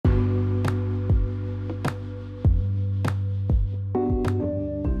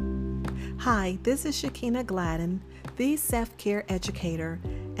Hi, this is Shakina Gladden, the self-care educator,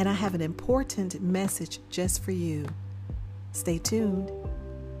 and I have an important message just for you. Stay tuned.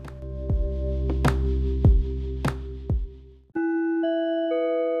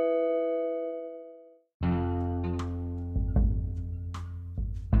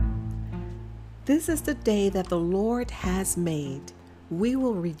 This is the day that the Lord has made. We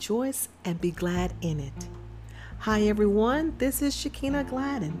will rejoice and be glad in it. Hi everyone, this is Shakina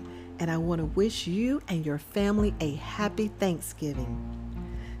Gladden, and I want to wish you and your family a happy Thanksgiving.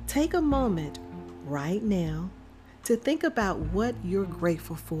 Take a moment right now to think about what you're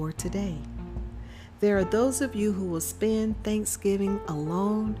grateful for today. There are those of you who will spend Thanksgiving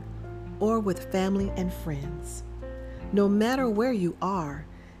alone or with family and friends. No matter where you are,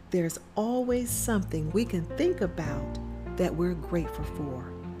 there's always something we can think about that we're grateful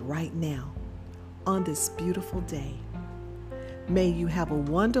for right now on this beautiful day. May you have a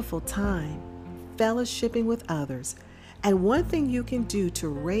wonderful time fellowshipping with others. And one thing you can do to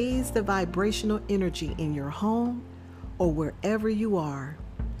raise the vibrational energy in your home or wherever you are,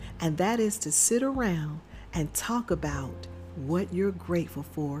 and that is to sit around and talk about what you're grateful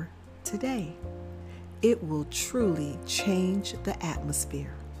for today. It will truly change the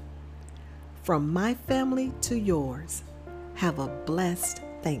atmosphere. From my family to yours, have a blessed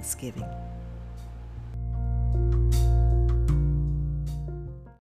Thanksgiving.